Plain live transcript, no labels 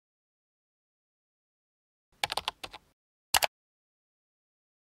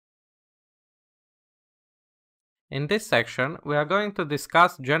In this section, we are going to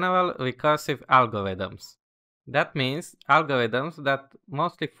discuss general recursive algorithms. That means algorithms that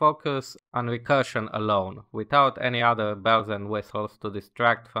mostly focus on recursion alone, without any other bells and whistles to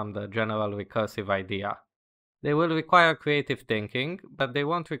distract from the general recursive idea. They will require creative thinking, but they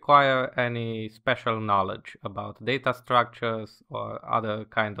won't require any special knowledge about data structures or other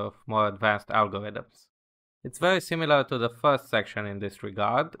kind of more advanced algorithms. It's very similar to the first section in this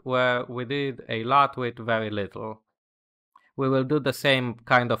regard, where we did a lot with very little. We will do the same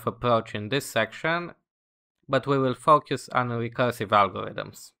kind of approach in this section, but we will focus on recursive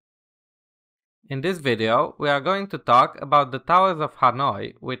algorithms. In this video, we are going to talk about the towers of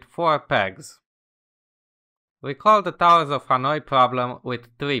Hanoi with 4 pegs. We call the towers of Hanoi problem with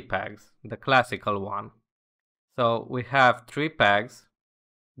 3 pegs, the classical one. So we have 3 pegs,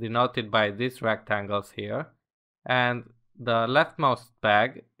 denoted by these rectangles here, and the leftmost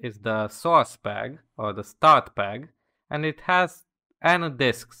peg is the source peg, or the start peg, and it has n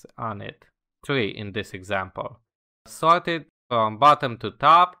disks on it, 3 in this example, sorted from bottom to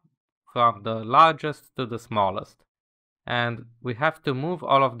top, from the largest to the smallest. And we have to move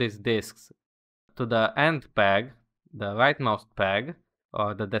all of these disks to the end peg, the rightmost peg,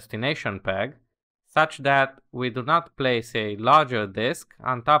 or the destination peg, such that we do not place a larger disk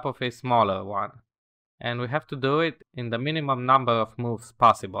on top of a smaller one. And we have to do it in the minimum number of moves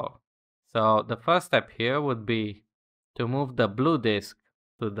possible. So the first step here would be to move the blue disk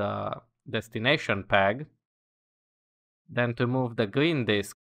to the destination peg, then to move the green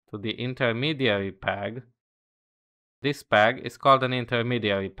disk to the intermediary peg. This peg is called an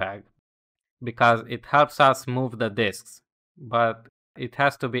intermediary peg because it helps us move the disks, but it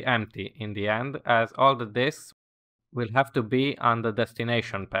has to be empty in the end, as all the disks will have to be on the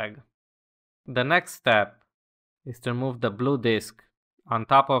destination peg. The next step is to move the blue disk on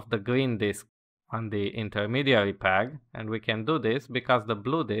top of the green disk on the intermediary peg, and we can do this because the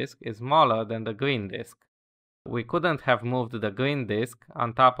blue disk is smaller than the green disk. We couldn't have moved the green disk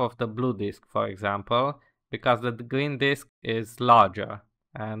on top of the blue disk, for example, because the green disk is larger,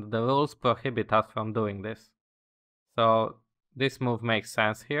 and the rules prohibit us from doing this. So this move makes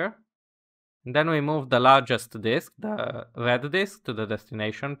sense here. And then we move the largest disk, the red disk, to the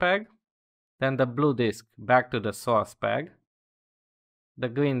destination peg, then the blue disk back to the source peg, the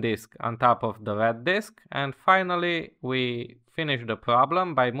green disk on top of the red disk, and finally we finish the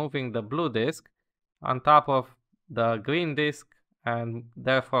problem by moving the blue disk on top of the green disk, and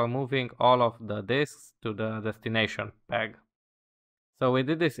therefore moving all of the disks to the destination peg. So we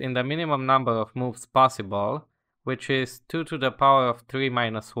did this in the minimum number of moves possible, which is 2 to the power of 3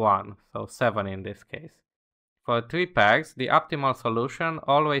 minus 1, so 7 in this case. For 3 pegs, the optimal solution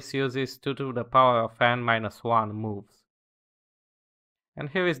always uses 2 to the power of n minus 1 moves. And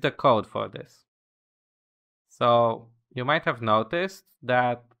here is the code for this. So you might have noticed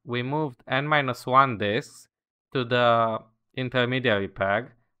that we moved n minus 1 disks to the intermediary peg,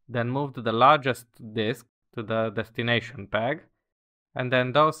 then moved the largest disk to the destination peg, and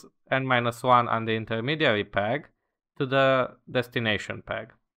then those n minus 1 on the intermediary peg to the destination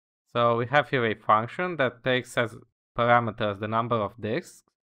peg. So we have here a function that takes as parameters the number of disks,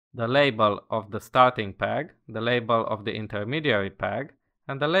 the label of the starting peg, the label of the intermediary peg,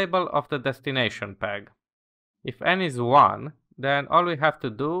 and the label of the destination peg. If n is 1, then all we have to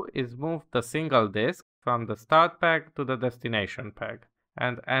do is move the single disk from the start peg to the destination peg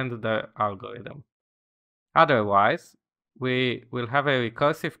and end the algorithm. Otherwise, we will have a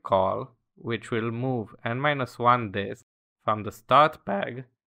recursive call which will move n minus 1 disk from the start peg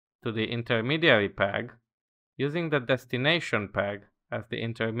to the intermediary peg using the destination peg as the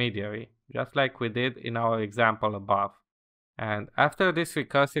intermediary, just like we did in our example above. And after this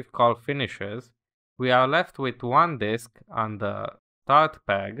recursive call finishes, we are left with 1 disk on the start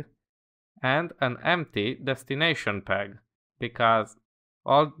peg and an empty destination peg, because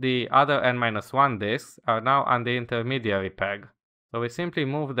all the other n minus 1 disks are now on the intermediary peg. So we simply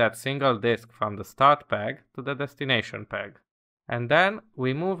move that single disk from the start peg to the destination peg. And then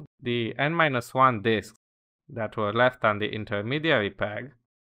we move the n minus 1 disks that were left on the intermediary peg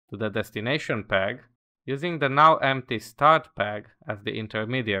to the destination peg, using the now empty start peg as the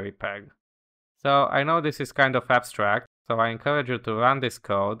intermediary peg. So I know this is kind of abstract, so I encourage you to run this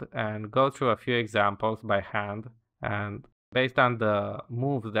code and go through a few examples by hand, and based on the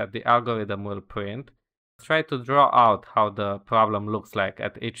moves that the algorithm will print, try to draw out how the problem looks like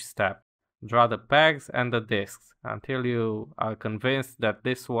at each step. Draw the pegs and the disks until you are convinced that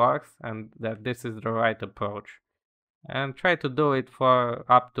this works and that this is the right approach. And try to do it for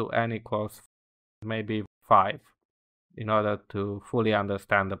up to n equals maybe 5 in order to fully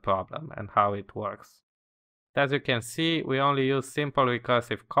understand the problem and how it works. As you can see, we only use simple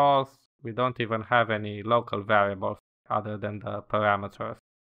recursive calls. We don't even have any local variables other than the parameters.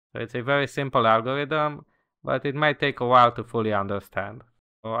 So it's a very simple algorithm, but it might take a while to fully understand.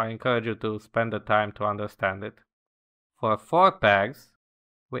 So I encourage you to spend the time to understand it. For 4 pegs,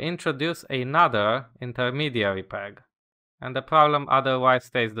 we introduce another intermediary peg, and the problem otherwise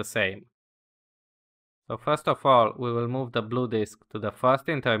stays the same. So first of all, we will move the blue disk to the first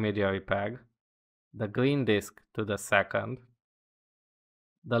intermediary peg, the green disk to the second,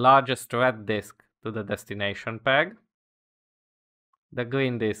 the largest red disk to the destination peg, the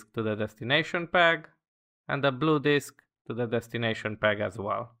green disk to the destination peg, and the blue disk to the destination peg as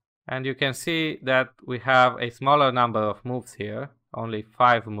well. And you can see that we have a smaller number of moves here, only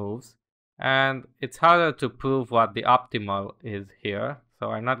 5 moves, and it's harder to prove what the optimal is here,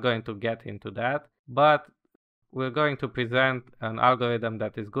 so I'm not going to get into that, but we're going to present an algorithm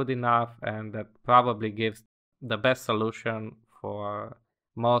that is good enough and that probably gives the best solution for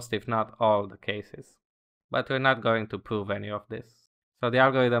most, if not all, the cases. But we're not going to prove any of this. So the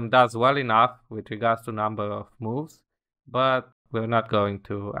algorithm does well enough with regards to number of moves, but we're not going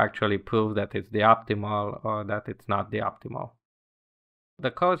to actually prove that it's the optimal or that it's not the optimal.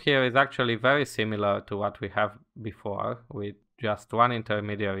 The code here is actually very similar to what we have before with just one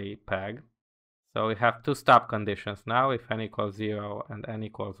intermediary peg. So we have 2 stop conditions now, if n equals 0 and n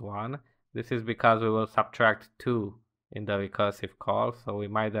equals 1. This is because we will subtract 2 in the recursive call, so we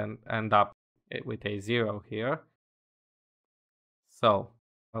might then end up with a 0 here. So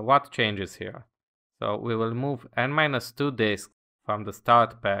what changes here? So we will move n-2 disks from the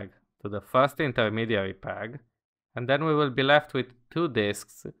start peg to the first intermediary peg, and then we will be left with 2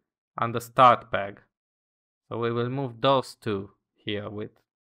 disks on the start peg. So we will move those 2 here with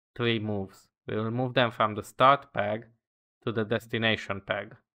 3 moves. We will move them from the start peg to the destination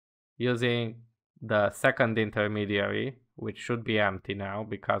peg using the second intermediary, which should be empty now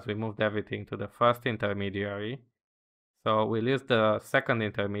because we moved everything to the first intermediary. So we'll use the second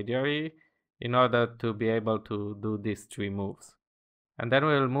intermediary in order to be able to do these 3 moves. And then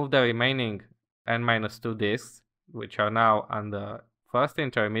we'll move the remaining n-2 disks, which are now on the first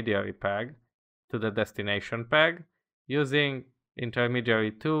intermediary peg, to the destination peg, using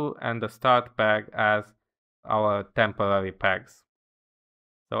intermediary 2 and the start peg as our temporary pegs.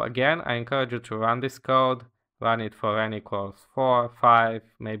 So again, I encourage you to run this code, run it for n equals 4, 5,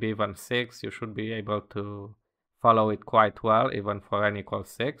 maybe even 6. You should be able to follow it quite well, even for n equals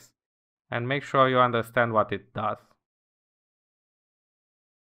 6. And make sure you understand what it does.